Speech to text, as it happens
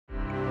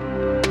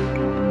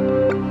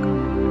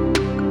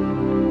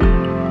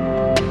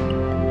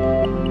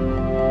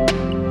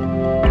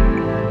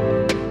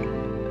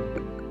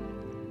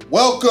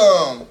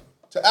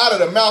Out of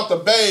the Mouth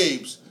of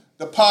Babes,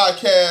 the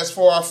podcast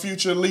for our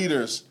future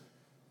leaders.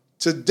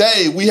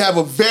 Today, we have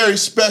a very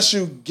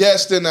special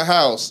guest in the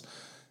house.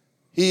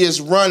 He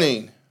is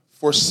running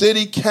for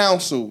City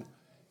Council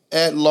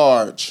at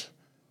large,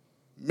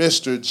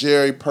 Mr.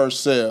 Jerry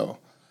Purcell.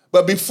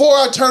 But before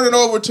I turn it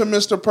over to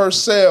Mr.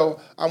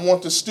 Purcell, I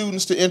want the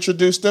students to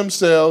introduce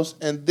themselves,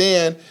 and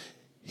then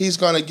he's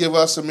going to give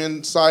us some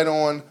insight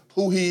on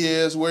who he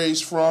is, where he's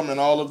from, and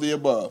all of the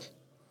above.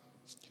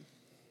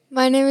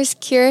 My name is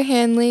Kiarra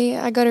Hanley.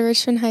 I go to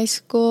Richmond High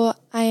School.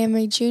 I am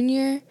a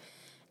junior,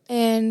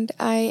 and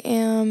I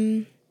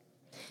am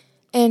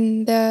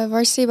in the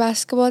varsity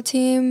basketball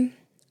team.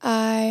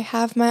 I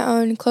have my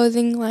own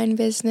clothing line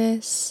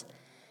business.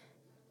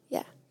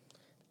 Yeah.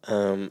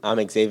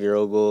 I'm Xavier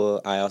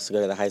Ogle. I also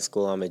go to the high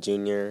school. I'm a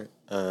junior.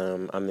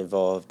 I'm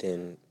involved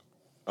in,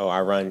 I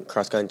run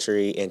cross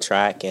country and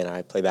track, and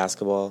I play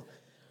basketball.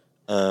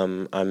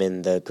 I'm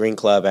in the Green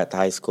Club at the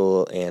high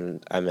school,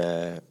 and I'm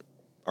a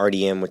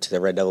RDM, which is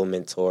a Red Devil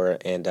mentor,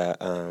 and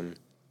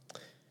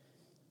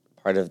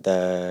part of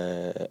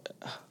the,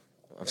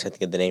 I'm trying to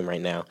think of the name right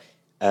now.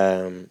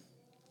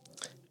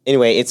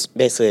 Anyway, it's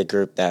basically a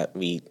group that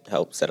we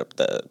help set up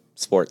the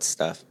sports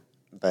stuff.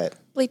 But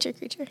Bleacher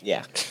Creature.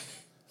 Yeah.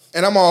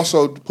 And I'm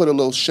also put a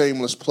little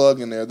shameless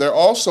plug in there. They're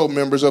also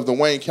members of the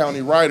Wayne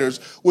County Writers,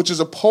 which is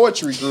a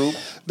poetry group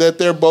that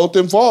they're both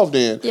involved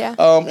in. Yeah.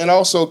 And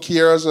also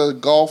Kiara's a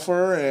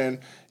golfer, and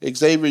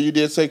Xavier, you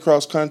did say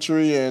cross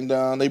country, and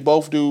they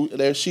both do.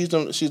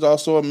 She's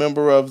also a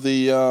member of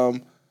the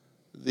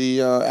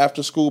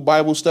after school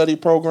Bible study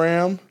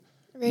program.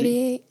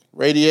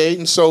 Radiate,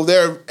 and so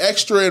they're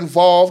extra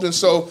involved, and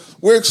so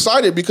we're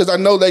excited because I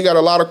know they got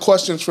a lot of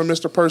questions from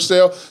Mr.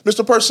 Purcell.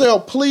 Mr. Purcell,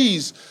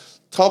 please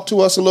talk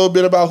to us a little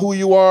bit about who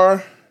you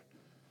are.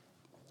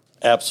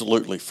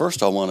 Absolutely.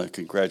 First, I want to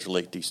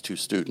congratulate these two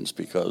students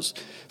because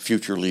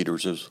future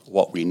leaders is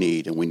what we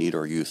need, and we need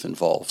our youth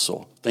involved.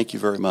 So thank you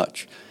very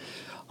much.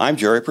 I'm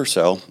Jerry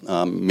Purcell.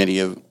 Many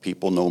of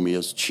people know me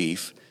as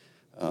Chief.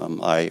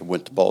 I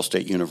went to Ball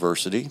State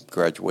University,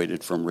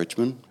 graduated from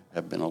Richmond,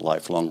 have been a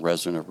lifelong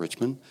resident of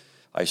Richmond.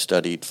 I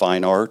studied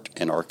fine art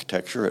and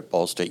architecture at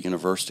Ball State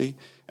University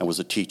and was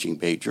a teaching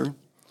major.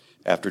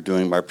 After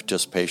doing my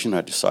participation,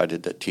 I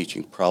decided that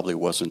teaching probably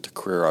wasn't the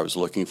career I was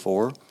looking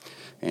for.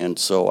 And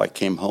so I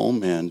came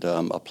home and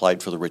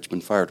applied for the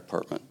Richmond Fire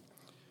Department.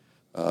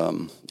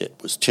 It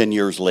was 10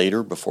 years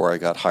later before I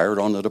got hired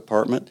on the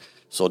department.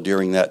 So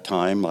during that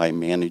time, I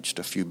managed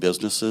a few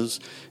businesses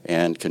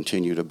and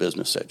continued a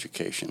business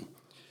education.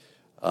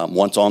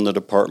 Once on the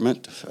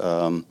department,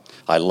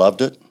 I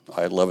loved it.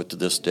 I love it to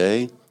this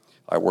day.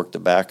 I worked the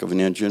back of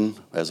an engine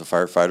as a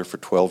firefighter for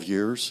 12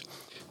 years.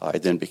 I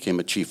then became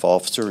a chief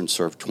officer and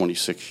served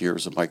 26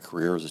 years of my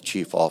career as a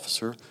chief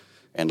officer,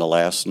 and the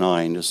last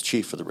 9 as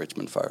chief of the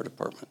Richmond Fire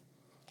Department.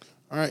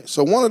 All right.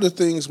 So one of the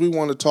things we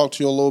want to talk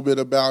to you a little bit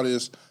about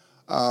is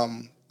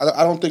I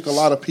don't think a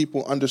lot of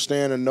people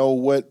understand and know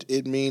what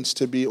it means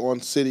to be on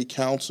city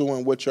council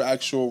and what your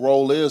actual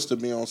role is to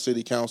be on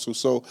city council.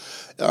 So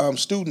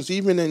students,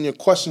 even in your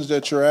questions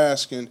that you're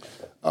asking,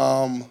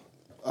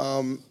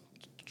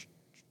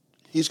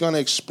 he's going to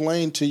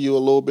explain to you a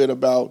little bit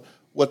about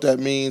what that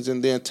means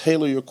and then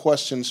tailor your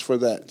questions for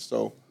that.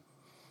 So,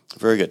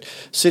 very good.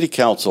 City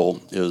council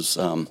is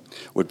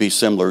would be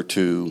similar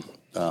to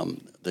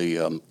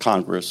the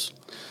Congress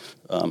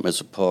as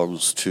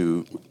opposed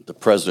to the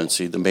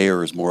presidency. The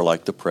mayor is more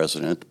like the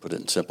president, to put it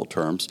in simple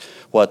terms.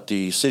 What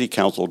the city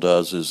council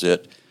does is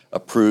it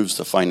approves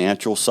the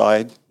financial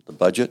side, the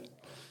budget,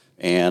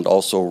 and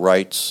also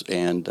writes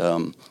and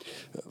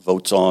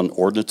votes on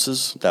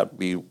ordinances that would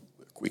be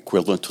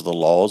equivalent to the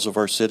laws of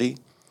our city.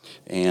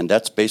 And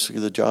that's basically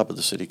the job of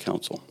the city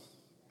council.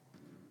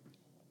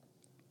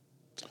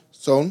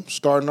 So,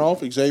 starting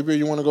off, Xavier,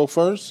 you want to go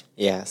first?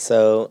 Yeah,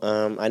 so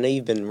I know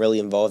you've been really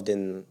involved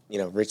in,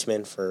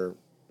 Richmond for,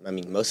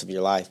 most of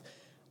your life.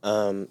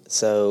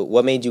 So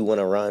what made you want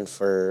to run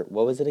for,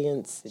 what was it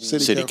again?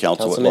 City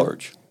council at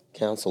large.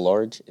 Council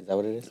large, is that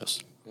what it is? Yes.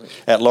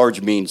 At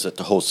large means that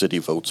the whole city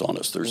votes on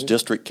us. There's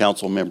district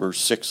council members,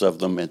 6 of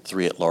them, and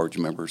 3 at-large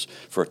members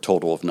for a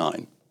total of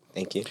 9.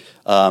 Thank you.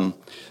 I'm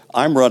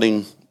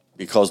running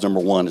because, number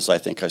one, is I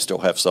think I still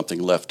have something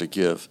left to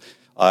give.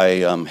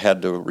 I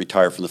had to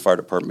retire from the fire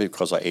department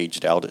because I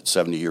aged out at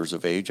 70 years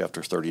of age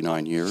after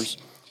 39 years.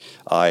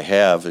 I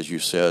have, as you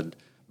said,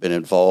 been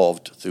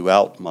involved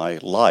throughout my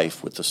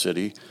life with the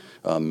city,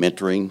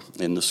 mentoring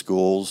in the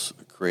schools,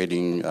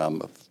 creating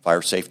a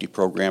fire safety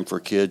program for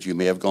kids. You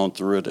may have gone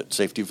through it at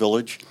Safety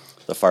Village,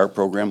 the fire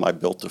program. I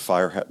built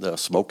the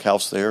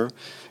smokehouse there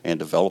and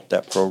developed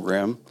that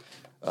program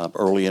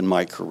early in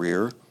my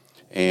career.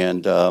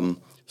 And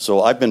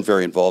so I've been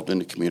very involved in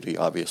the community,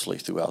 obviously,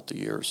 throughout the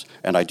years.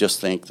 And I just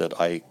think that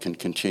I can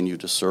continue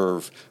to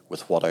serve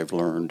with what I've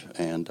learned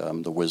and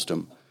the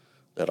wisdom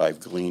that I've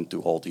gleaned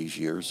through all these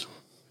years.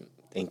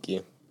 Thank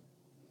you.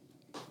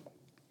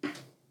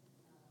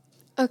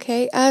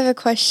 Okay, I have a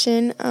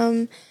question.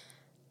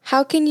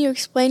 How can you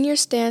explain your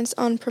stance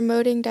on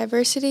promoting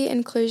diversity,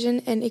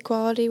 inclusion, and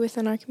equality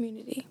within our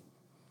community?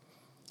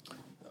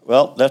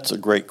 Well, that's a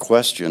great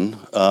question.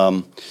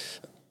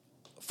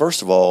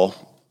 First of all,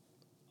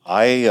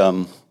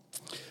 I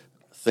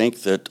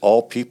think that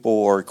all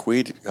people are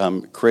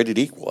created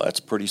equal. That's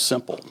pretty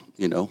simple.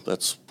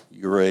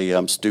 You're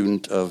a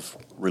student of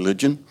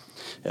religion,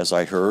 as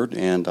I heard,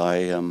 and I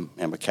am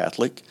a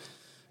Catholic,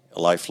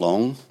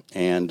 lifelong,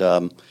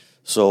 and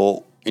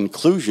so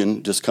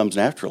inclusion just comes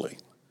naturally.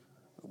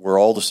 We're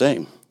all the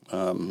same,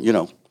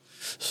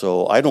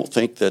 So I don't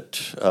think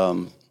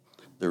that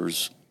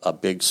there's a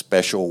big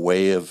special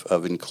way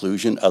of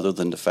inclusion other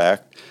than the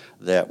fact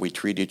that we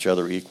treat each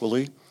other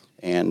equally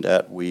and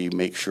that we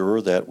make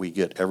sure that we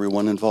get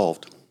everyone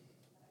involved.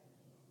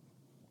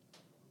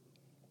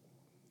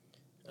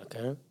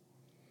 Okay.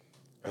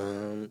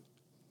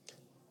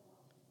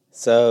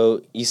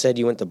 So you said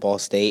you went to Ball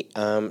State.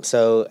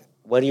 So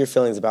what are your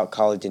feelings about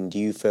college, and do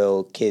you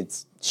feel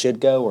kids should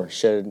go or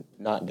should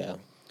not go?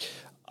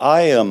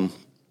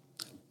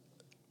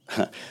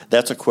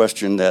 That's a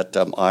question that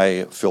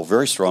I feel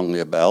very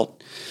strongly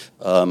about.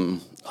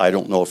 I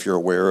don't know if you're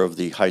aware of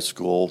the high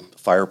school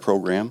fire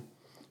program,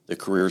 the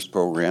careers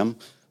program.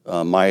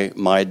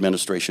 My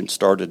administration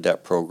started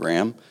that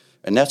program,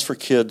 and that's for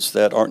kids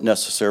that aren't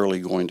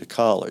necessarily going to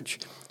college.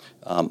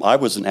 I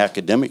was an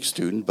academic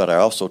student, but I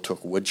also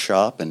took wood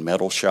shop and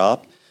metal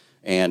shop,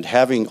 and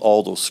having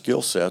all those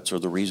skill sets are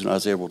the reason I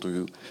was able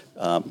to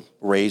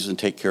raise and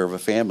take care of a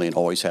family and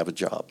always have a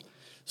job.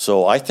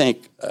 So I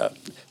think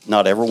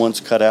not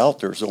everyone's cut out.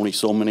 There's only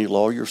so many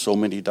lawyers, so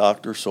many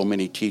doctors, so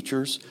many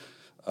teachers.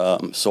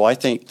 So I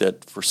think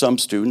that for some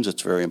students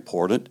it's very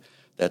important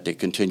that they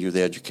continue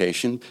the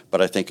education,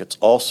 but I think it's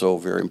also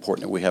very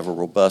important that we have a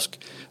robust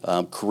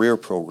career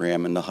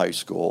program in the high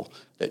school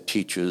that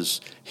teaches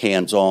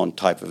hands-on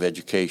type of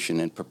education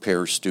and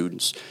prepares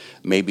students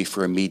maybe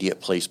for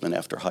immediate placement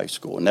after high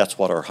school. And that's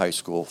what our high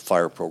school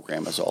fire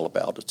program is all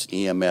about. It's an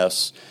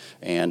EMS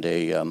and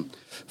a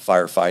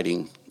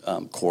firefighting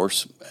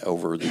course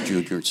over the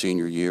junior and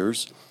senior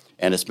years,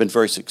 and it's been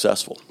very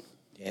successful.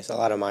 Yes, a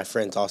lot of my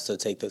friends also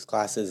take those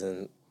classes,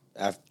 and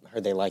I've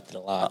heard they liked it a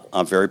lot.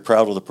 I'm very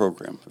proud of the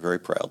program, very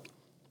proud.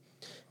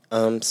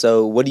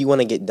 So what do you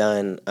want to get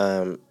done,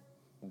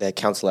 the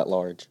council at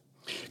large?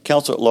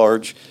 Council at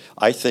large,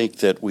 I think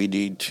that we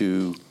need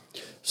to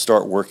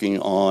start working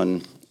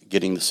on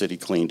getting the city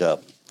cleaned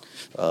up,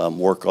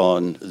 work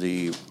on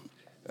the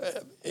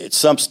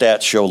some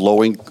stats show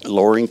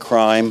lowering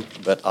crime,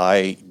 but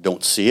I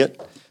don't see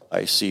it.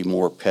 I see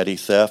more petty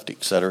theft,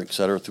 et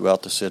cetera,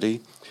 throughout the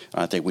city.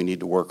 And I think we need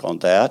to work on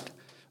that.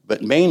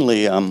 But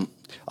mainly,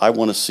 I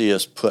want to see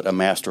us put a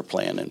master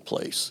plan in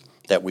place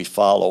that we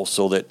follow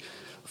so that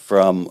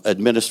from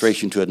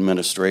administration to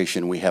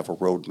administration, we have a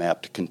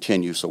roadmap to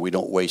continue so we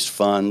don't waste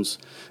funds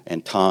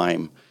and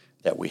time,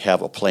 that we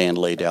have a plan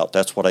laid out.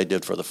 That's what I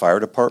did for the fire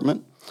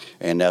department.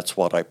 And that's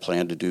what I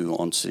plan to do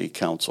on city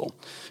council,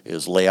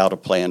 is lay out a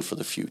plan for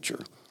the future.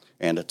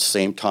 And at the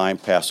same time,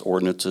 pass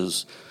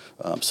ordinances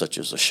such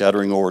as a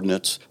shuttering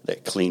ordinance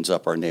that cleans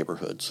up our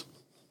neighborhoods.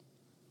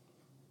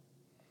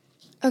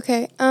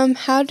 Okay,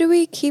 how do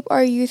we keep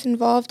our youth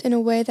involved in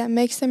a way that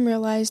makes them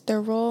realize their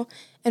role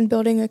in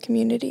building a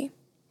community?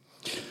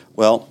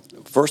 Well,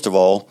 first of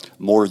all,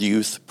 more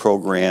youth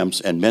programs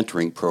and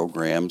mentoring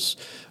programs,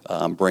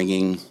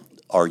 bringing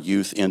our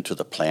youth into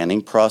the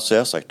planning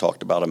process. I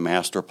talked about a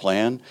master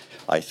plan.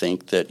 I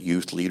think that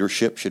youth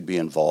leadership should be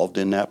involved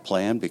in that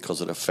plan because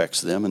it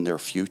affects them and their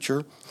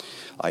future.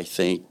 I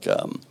think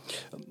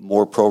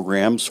more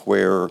programs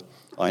where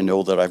I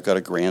know that I've got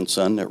a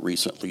grandson that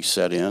recently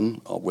set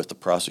in with the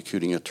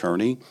prosecuting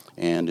attorney,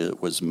 and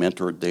it was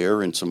mentored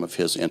there in some of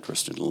his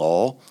interest in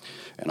law.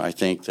 And I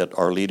think that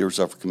our leaders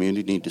of our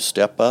community need to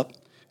step up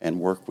and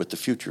work with the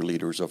future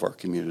leaders of our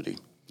community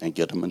and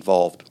get them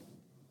involved.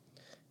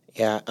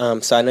 Yeah,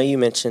 so I know you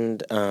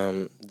mentioned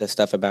the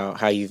stuff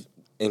about how you've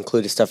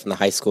included stuff in the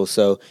high school.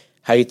 So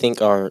how do you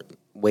think are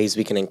ways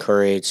we can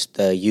encourage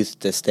the youth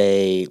to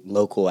stay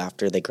local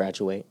after they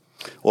graduate?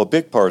 Well, a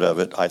big part of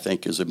it, I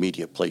think, is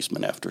immediate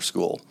placement after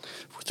school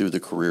through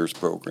the careers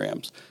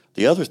programs.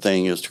 The other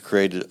thing is to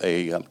create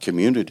a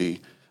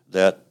community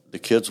that the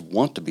kids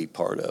want to be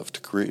part of,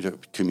 to create a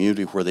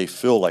community where they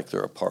feel like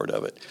they're a part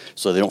of it,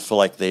 so they don't feel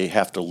like they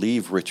have to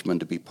leave Richmond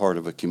to be part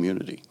of a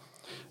community.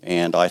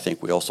 And I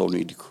think we also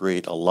need to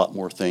create a lot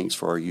more things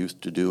for our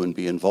youth to do and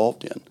be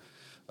involved in.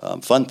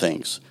 Fun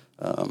things.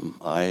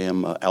 I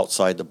am an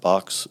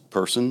outside-the-box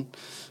person,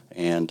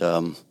 and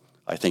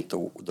I think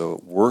the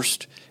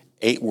worst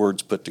 8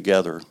 words put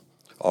together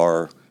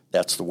are,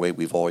 that's the way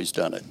we've always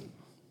done it.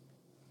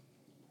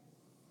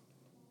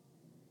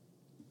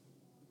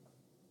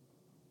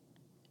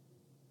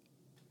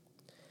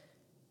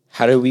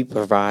 How do we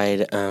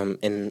provide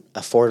an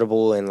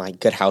affordable and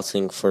good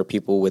housing for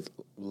people with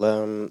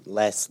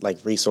less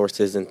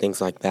resources and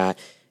things like that?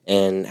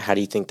 And how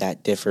do you think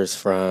that differs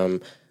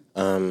from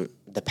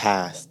the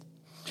past?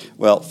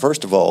 Well,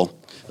 first of all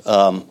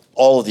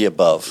of the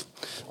above.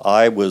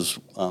 I was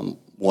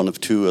one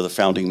of 2 of the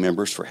founding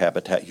members for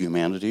Habitat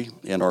Humanity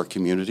in our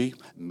community.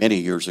 Many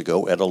years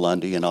ago, Etta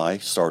Lundy and I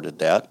started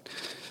that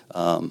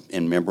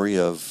in memory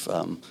of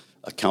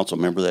a council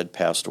member that had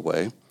passed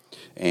away,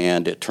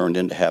 and it turned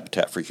into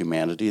Habitat for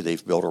Humanity.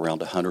 They've built around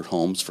 100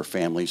 homes for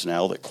families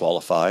now that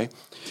qualify,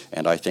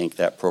 and I think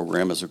that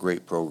program is a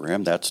great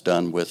program. That's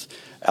done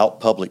without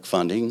public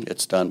funding.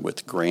 It's done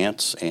with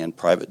grants and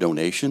private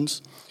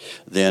donations.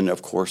 Then,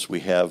 of course, we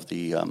have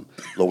the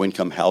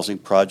low-income housing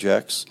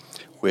projects,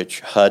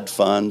 which HUD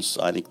funds.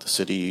 I think the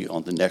city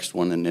on the next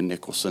one in the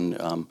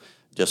Nicholson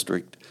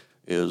district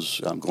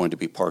is going to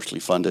be partially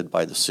funded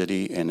by the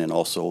city, and then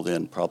also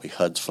then probably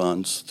HUD's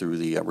funds through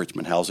the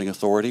Richmond Housing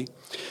Authority.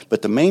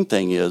 But the main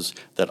thing is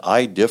that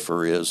I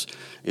differ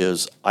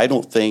is I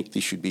don't think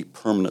these should be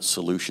permanent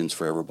solutions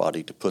for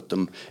everybody to put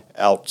them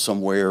out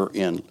somewhere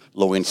in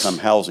low-income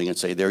housing and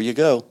say, there you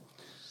go.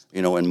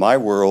 You know, in my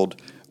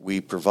world,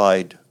 we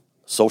provide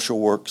social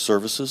work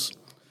services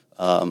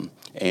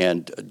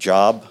and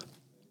job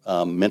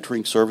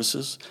mentoring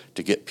services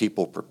to get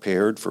people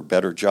prepared for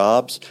better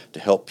jobs, to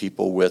help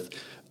people with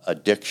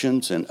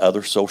addictions and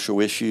other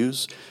social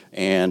issues,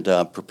 and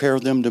prepare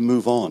them to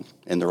move on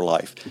in their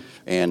life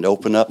and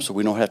open up so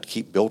we don't have to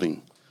keep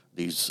building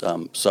these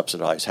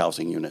subsidized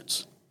housing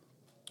units.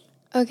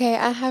 Okay,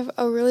 I have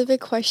a really big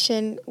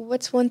question.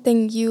 What's one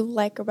thing you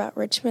like about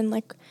Richmond?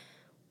 Like,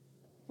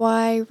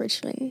 why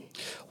Richmond?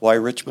 Why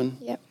Richmond?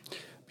 Yep.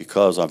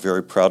 Because I'm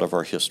very proud of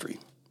our history.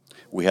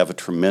 We have a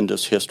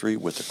tremendous history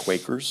with the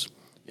Quakers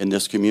in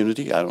this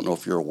community. I don't know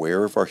if you're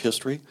aware of our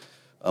history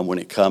when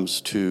it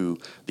comes to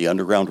the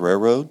Underground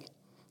Railroad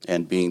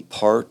and being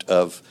part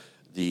of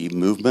the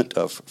movement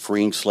of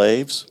freeing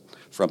slaves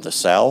from the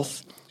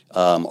South,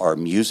 our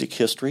music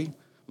history.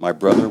 My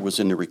brother was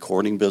in the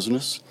recording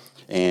business,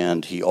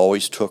 and he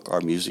always took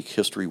our music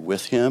history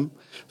with him.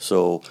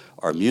 So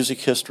our music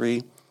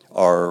history,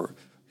 our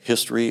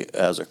history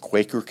as a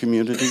Quaker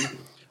community,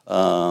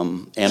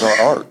 and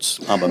our arts.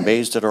 I'm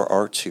amazed at our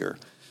arts here.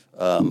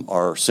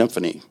 Our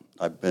symphony.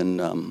 I've been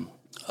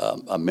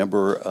a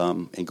member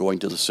and going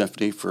to the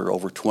symphony for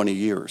over 20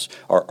 years.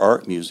 Our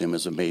art museum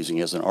is amazing.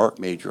 As an art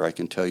major, I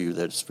can tell you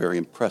that it's very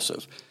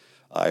impressive.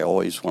 I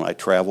always, when I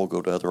travel,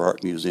 go to other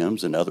art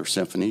museums and other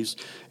symphonies,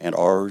 and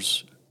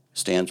ours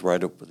stands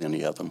right up with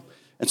any of them.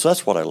 And so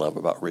that's what I love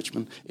about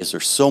Richmond, is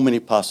there's so many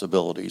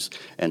possibilities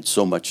and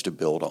so much to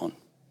build on.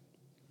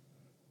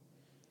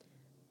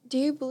 Do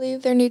you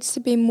believe there needs to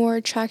be more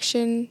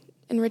attraction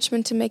in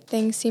Richmond to make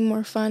things seem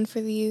more fun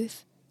for the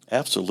youth?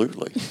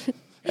 Absolutely.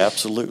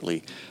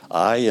 Absolutely.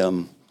 I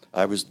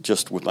was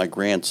just with my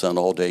grandson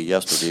all day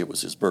yesterday. It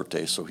was his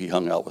birthday, so he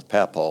hung out with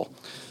Papaw.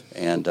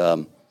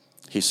 And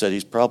he said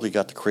he's probably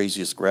got the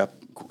craziest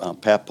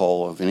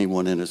Papaw of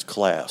anyone in his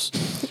class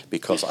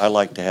because I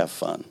like to have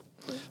fun.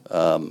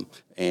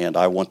 And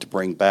I want to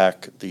bring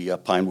back the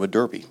Pinewood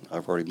Derby.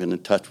 I've already been in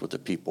touch with the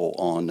people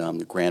on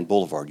the Grand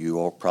Boulevard. You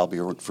all probably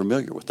aren't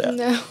familiar with that.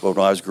 No. But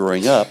when I was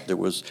growing up, there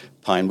was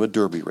Pinewood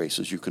Derby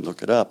races. You can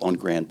look it up on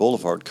Grand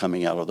Boulevard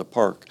coming out of the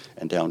park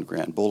and down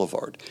Grand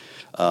Boulevard.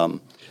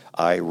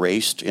 I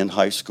raced in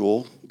high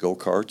school,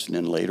 go-karts, and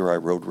then later I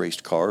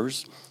raced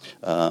cars.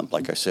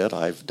 Like I said,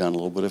 I've done a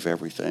little bit of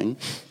everything.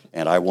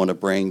 And I want to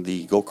bring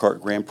the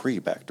go-kart Grand Prix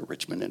back to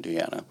Richmond,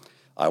 Indiana.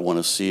 I want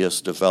to see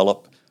us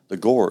develop the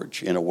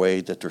gorge in a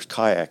way that there's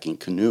kayaking,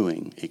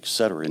 canoeing,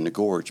 etc. in the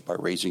gorge by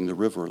raising the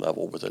river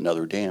level with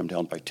another dam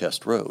down by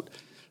Test Road.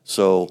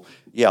 So,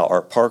 yeah,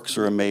 our parks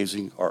are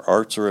amazing, our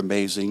arts are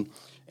amazing,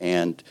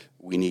 and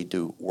we need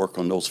to work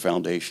on those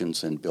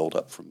foundations and build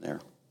up from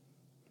there.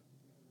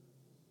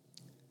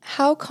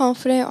 How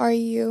confident are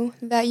you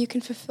that you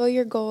can fulfill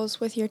your goals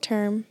with your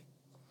term?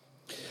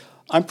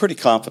 I'm pretty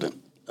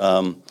confident.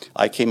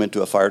 I came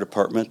into a fire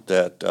department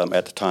that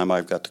at the time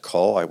I got the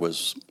call, I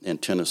was in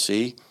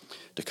Tennessee.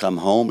 To come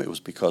home, it was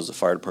because the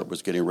fire department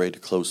was getting ready to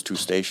close 2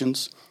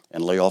 stations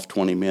and lay off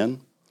 20 men.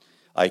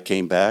 I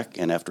came back,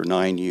 and after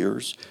 9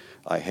 years,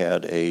 I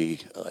had a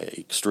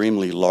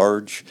extremely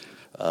large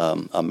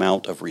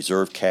amount of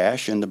reserve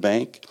cash in the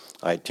bank.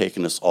 I had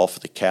taken us off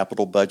of the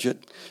capital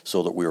budget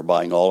so that we were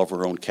buying all of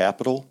our own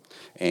capital,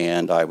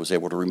 and I was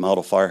able to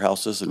remodel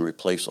firehouses and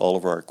replace all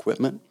of our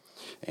equipment,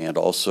 and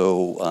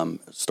also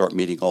start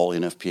meeting all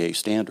NFPA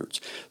standards.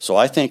 So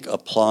I think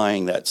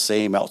applying that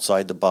same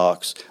outside the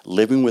box,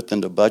 living within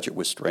the budget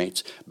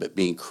restraints, but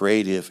being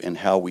creative in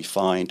how we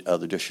find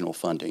other additional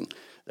funding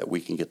that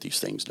we can get these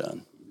things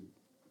done.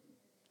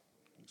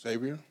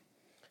 Xavier?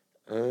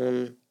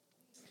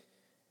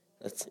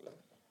 Let's see.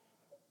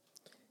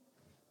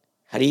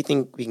 How do you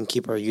think we can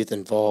keep our youth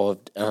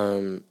involved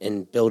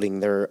in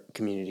building their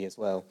community as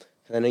well?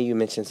 Because I know you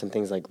mentioned some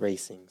things like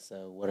racing.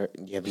 So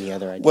do you have any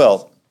other ideas?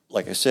 Well,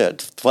 like I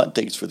said, fun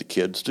things for the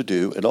kids to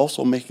do, and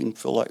also making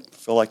feel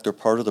like they're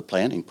part of the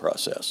planning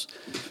process.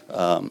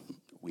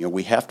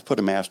 We have to put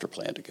a master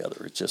plan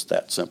together. It's just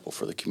that simple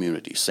for the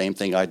community. Same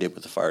thing I did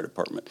with the fire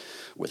department,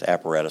 with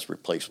apparatus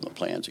replacement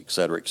plans, et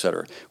cetera, et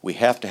cetera. We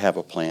have to have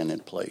a plan in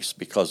place,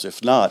 because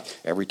if not,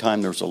 every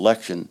time there's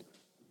election,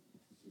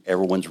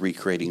 everyone's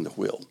recreating the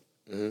wheel.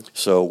 Mm-hmm.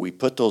 So we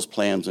put those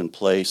plans in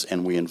place,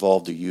 and we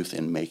involve the youth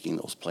in making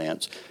those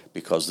plans,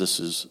 because this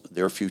is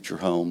their future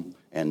home,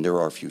 and they're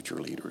our future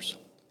leaders.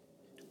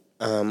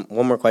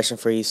 One more question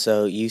for you.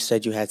 So you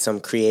said you had some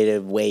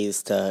creative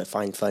ways to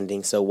find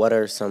funding. So what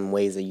are some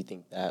ways that you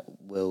think that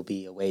will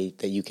be a way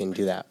that you can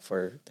do that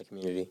for the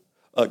community?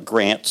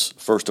 Grants,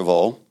 first of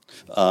all,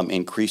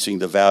 increasing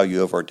the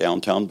value of our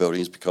downtown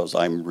buildings, because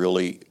I'm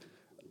really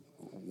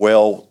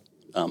well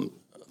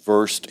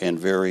versed and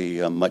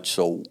very much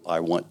so I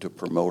want to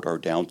promote our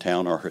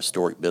downtown, our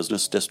historic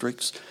business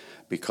districts,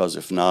 because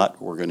if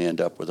not, we're going to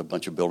end up with a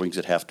bunch of buildings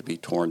that have to be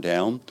torn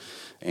down.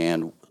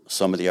 And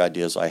some of the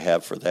ideas I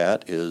have for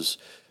that is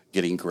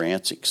getting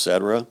grants, et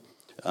cetera.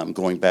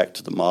 Going back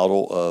to the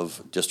model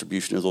of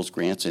distribution of those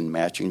grants and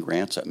matching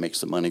grants, that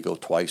makes the money go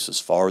twice as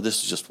far.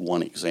 This is just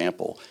one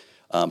example.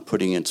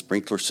 Putting in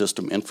sprinkler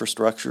system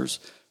infrastructures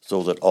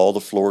so that all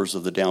the floors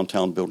of the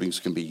downtown buildings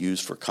can be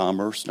used for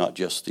commerce, not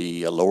just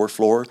the lower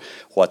floor.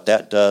 What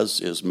that does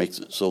is makes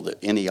it so that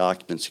any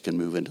occupancy can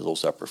move into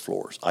those upper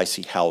floors. I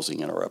see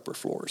housing in our upper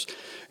floors.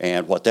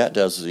 And what that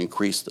does is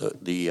increase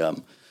the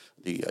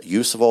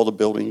use of all the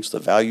buildings, the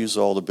values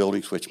of all the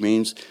buildings, which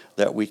means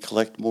that we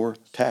collect more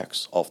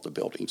tax off the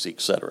buildings, et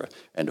cetera.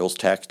 And those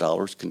tax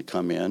dollars can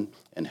come in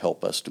and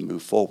help us to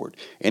move forward.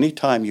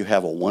 Anytime you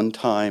have a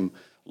one-time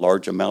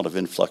large amount of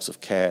influx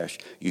of cash,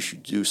 you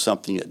should do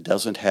something that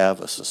doesn't have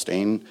a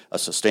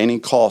sustaining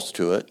cost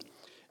to it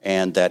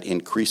and that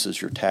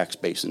increases your tax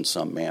base in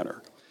some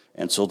manner.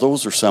 And so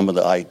those are some of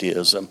the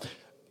ideas.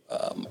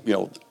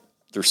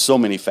 There's so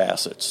many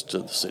facets to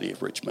the city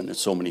of Richmond and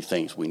so many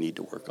things we need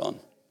to work on.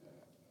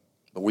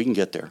 But we can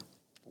get there,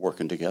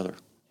 working together.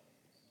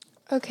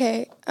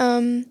 Okay.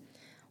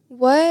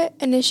 What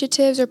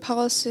initiatives or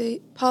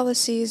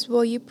policies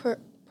will you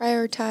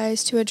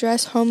prioritize to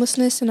address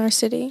homelessness in our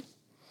city?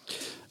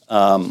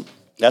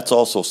 That's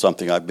also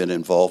something I've been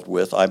involved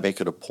with. I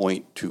make it a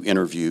point to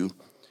interview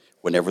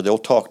whenever they'll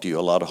talk to you.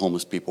 A lot of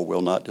homeless people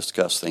will not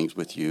discuss things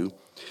with you.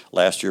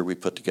 Last year we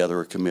put together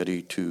a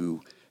committee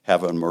to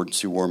have an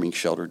emergency warming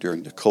shelter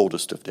during the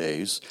coldest of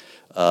days.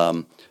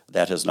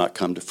 That has not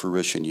come to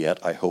fruition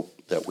yet. I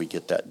hope that we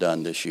get that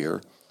done this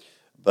year.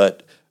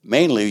 But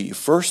mainly,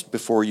 first,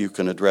 before you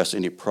can address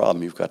any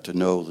problem, you've got to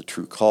know the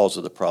true cause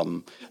of the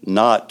problem,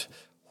 not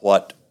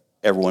what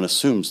everyone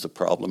assumes the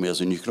problem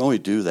is. And you can only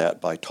do that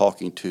by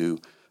talking to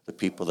the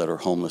people that are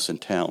homeless in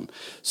town.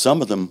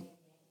 Some of them,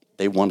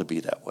 they want to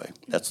be that way.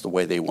 That's the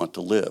way they want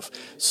to live.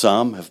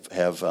 Some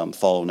have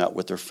fallen out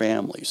with their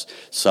families.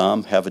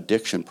 Some have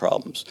addiction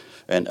problems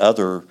and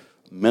other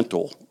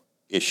mental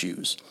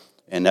issues.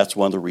 And that's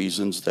one of the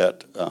reasons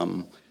that,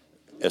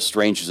 as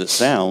strange as it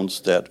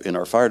sounds, that in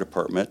our fire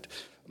department,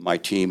 my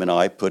team and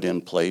I put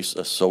in place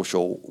a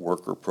social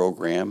worker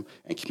program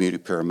and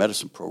community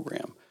paramedicine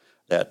program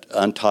that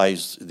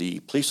unties the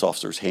police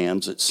officers'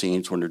 hands at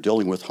scenes when they're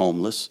dealing with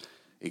homeless,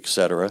 et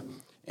cetera,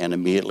 and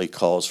immediately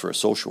calls for a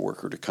social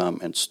worker to come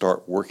and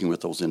start working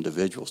with those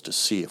individuals to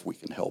see if we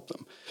can help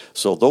them.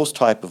 So those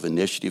type of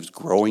initiatives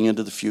growing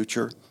into the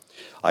future,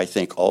 I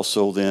think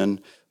also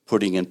then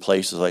putting in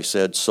place, as I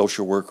said,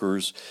 social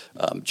workers,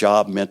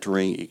 job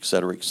mentoring, et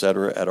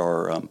cetera, at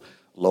our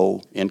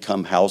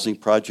low-income housing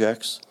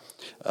projects.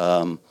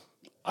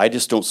 I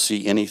just don't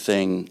see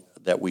anything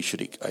that we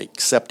should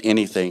accept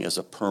anything as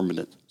a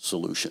permanent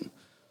solution.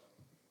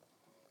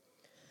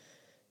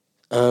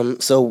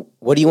 So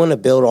what do you want to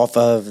build off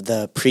of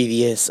the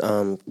previous,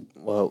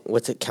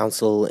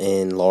 council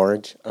in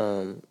large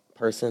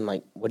person?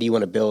 Like, what do you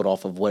want to build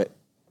off of what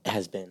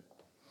has been?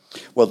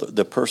 Well,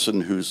 the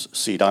person whose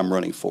seat I'm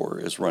running for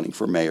is running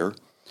for mayor.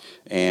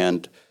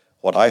 And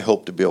what I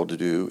hope to be able to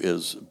do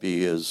is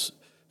be as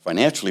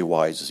financially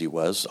wise as he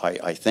was.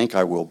 I think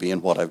I will be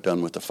in what I've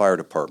done with the fire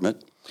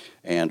department.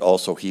 And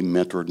also he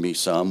mentored me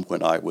some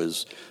when I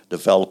was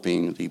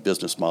developing the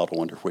business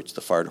model under which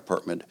the fire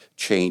department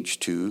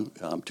changed to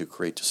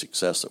create the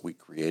success that we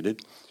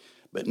created.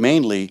 But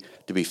mainly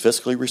to be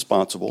fiscally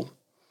responsible,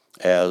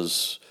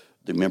 as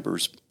the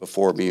members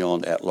before me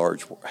on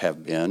at-large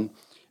have been,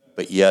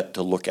 but yet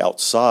to look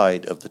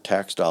outside of the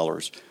tax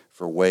dollars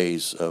for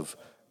ways of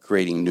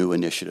creating new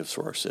initiatives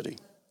for our city.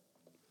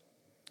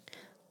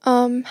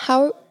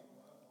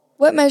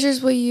 What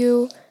measures will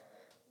you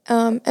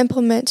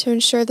implement to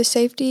ensure the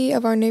safety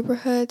of our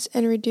neighborhoods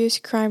and reduce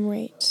crime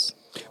rates?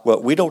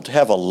 Well, we don't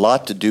have a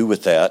lot to do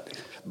with that,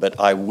 but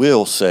I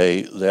will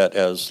say that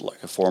as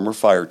like a former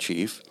fire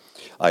chief,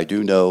 I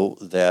do know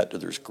that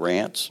there's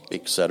grants,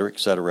 et cetera,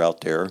 out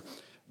there,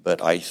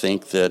 but I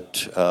think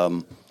that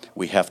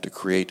we have to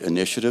create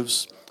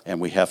initiatives and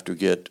we have to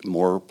get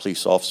more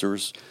police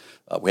officers.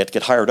 We have to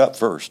get hired up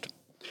first.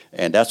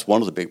 And that's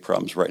one of the big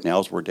problems right now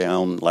is we're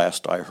down,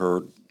 last I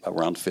heard,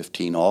 around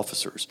 15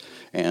 officers.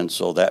 And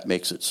so that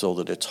makes it so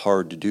that it's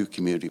hard to do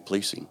community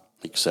policing,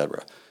 et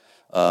cetera.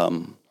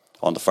 On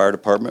the fire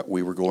department,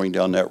 we were going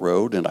down that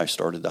road, and I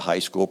started the high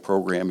school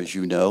program, as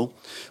you know,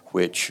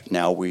 which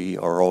now we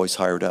are always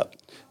hired up.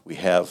 We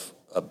have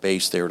a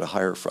base there to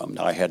hire from.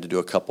 Now, I had to do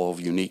a couple of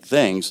unique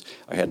things.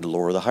 I had to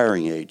lower the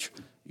hiring age.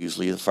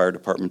 Usually the fire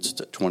department's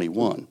at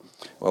 21.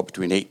 Well,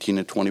 between 18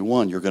 and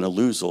 21, you're going to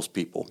lose those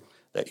people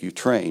that you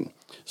train.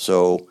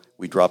 So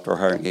We dropped our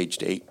hiring age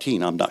to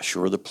 18. I'm not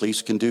sure the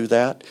police can do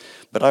that,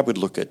 but I would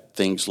look at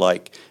things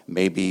like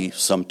maybe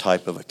some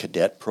type of a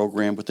cadet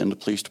program within the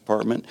police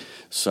department,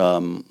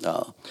 some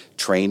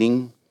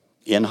training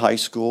in high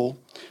school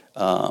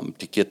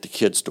to get the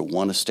kids to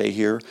want to stay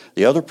here.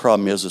 The other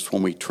problem is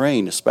when we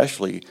train,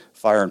 especially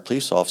fire and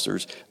police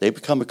officers, they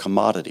become a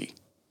commodity.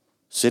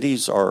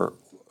 Cities are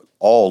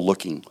all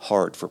looking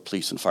hard for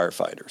police and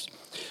firefighters.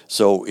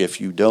 So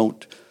if you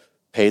don't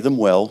pay them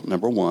well,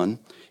 number one,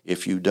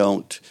 if you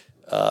don't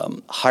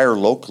hire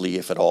locally,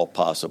 if at all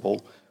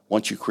possible,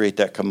 once you create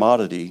that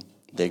commodity,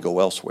 they go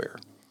elsewhere.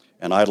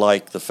 And I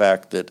like the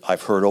fact that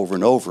I've heard over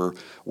and over,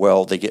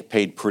 well, they get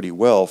paid pretty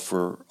well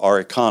for our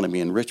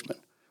economy in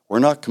Richmond. We're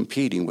not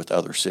competing with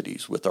other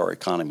cities with our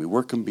economy.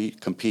 We're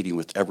competing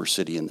with every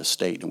city in the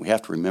state, and we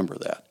have to remember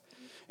that.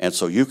 And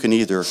so you can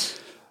either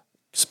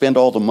spend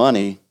all the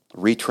money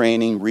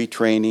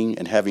retraining,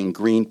 and having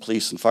green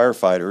police and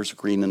firefighters,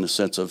 green in the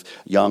sense of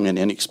young and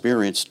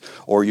inexperienced,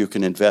 or you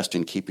can invest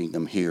in keeping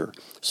them here.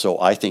 So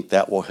I think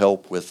that will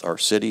help with our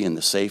city and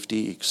the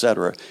safety, et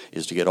cetera,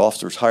 is to get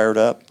officers hired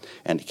up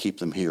and to keep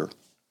them here.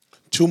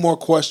 2 more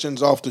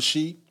questions off the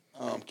sheet.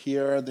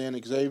 Kiarra,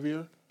 then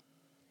Xavier.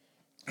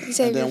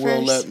 Xavier and then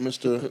we'll first. let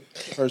Mr.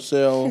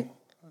 Purcell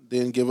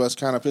then give us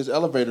kind of his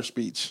elevator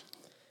speech.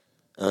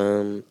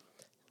 Let's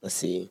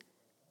see.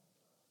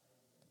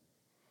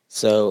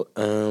 So,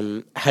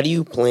 how do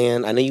you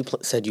plan? I know you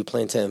said you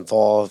plan to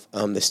involve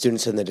the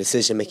students in the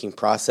decision-making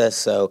process.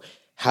 So,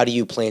 how do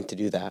you plan to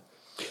do that?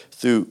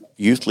 Through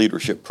youth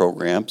leadership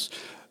programs.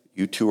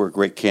 You two are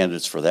great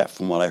candidates for that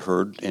from what I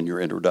heard in your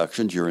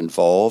introductions. You're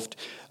involved.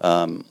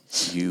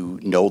 You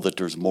know that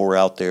there's more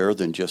out there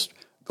than just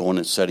going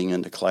and sitting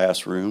in the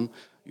classroom.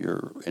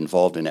 You're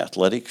involved in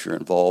athletics. You're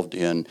involved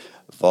in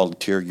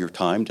volunteer your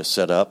time to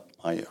set up,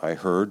 I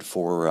heard,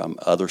 for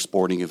other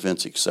sporting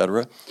events, et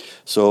cetera.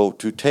 So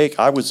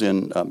I was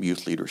in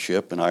youth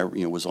leadership, and I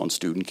was on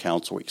student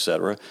council, et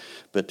cetera.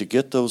 But to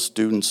get those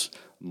students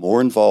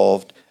more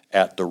involved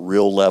at the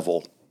real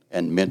level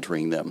and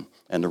mentoring them,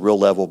 and the real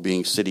level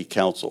being city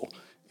council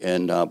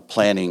and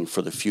planning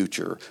for the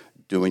future,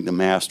 doing the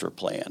master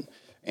plan,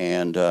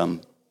 and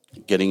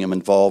getting them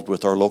involved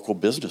with our local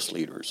business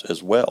leaders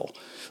as well,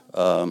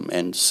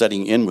 and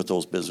setting in with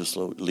those business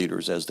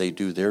leaders as they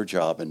do their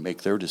job and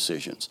make their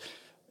decisions,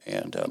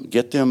 and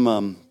get them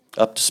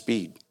up to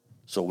speed.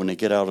 So when they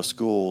get out of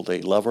school,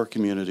 they love our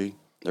community,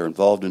 they're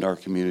involved in our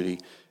community,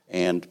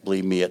 and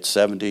believe me, at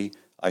 70,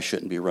 I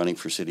shouldn't be running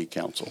for city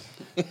council.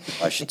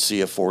 I should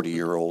see a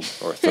 40-year-old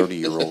or a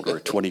 30-year-old or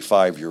a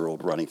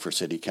 25-year-old running for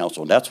city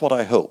council, and that's what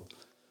I hope.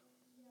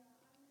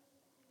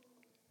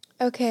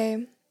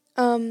 Okay.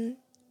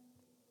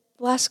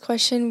 Last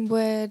question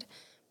would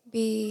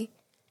be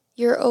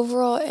your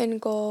overall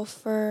end goal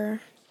for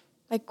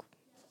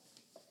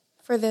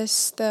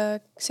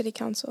the city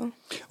council.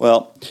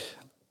 Well,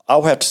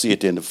 I'll have to see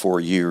at the end of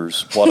 4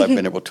 years what I've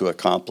been able to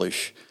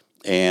accomplish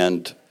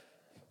and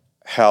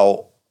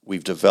how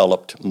we've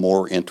developed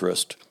more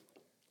interest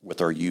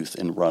with our youth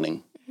in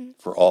running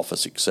for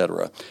office, et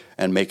cetera,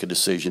 and make a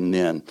decision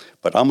then.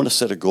 But I'm going to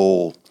set a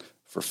goal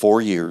for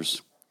 4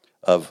 years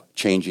of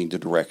changing the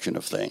direction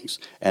of things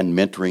and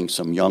mentoring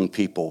some young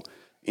people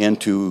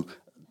into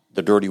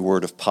the dirty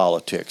word of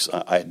politics.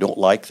 I don't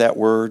like that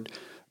word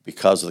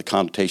because of the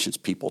connotations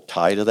people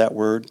tie to that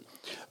word,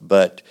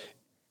 but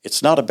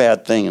it's not a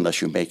bad thing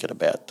unless you make it a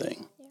bad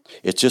thing.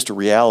 It's just a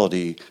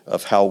reality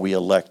of how we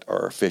elect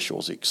our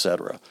officials, et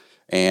cetera.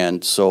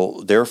 And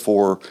so,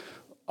 therefore,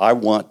 I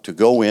want to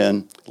go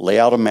in, lay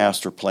out a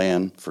master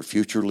plan for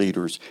future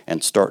leaders,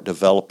 and start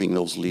developing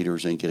those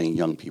leaders and getting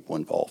young people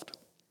involved.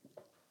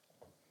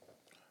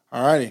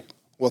 All righty.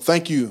 Well,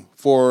 thank you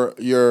for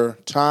your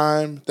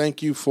time.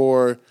 Thank you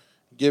for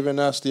giving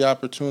us the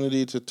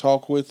opportunity to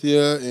talk with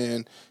you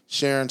and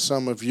sharing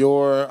some of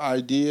your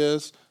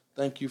ideas.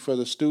 Thank you for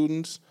the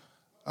students.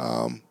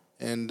 And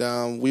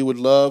we would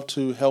love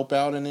to help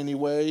out in any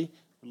way.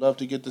 We'd love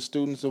to get the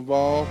students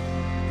involved.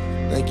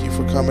 Thank you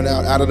for coming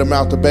out of the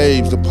Mouth of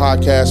Babes, the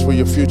podcast for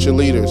your future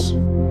leaders.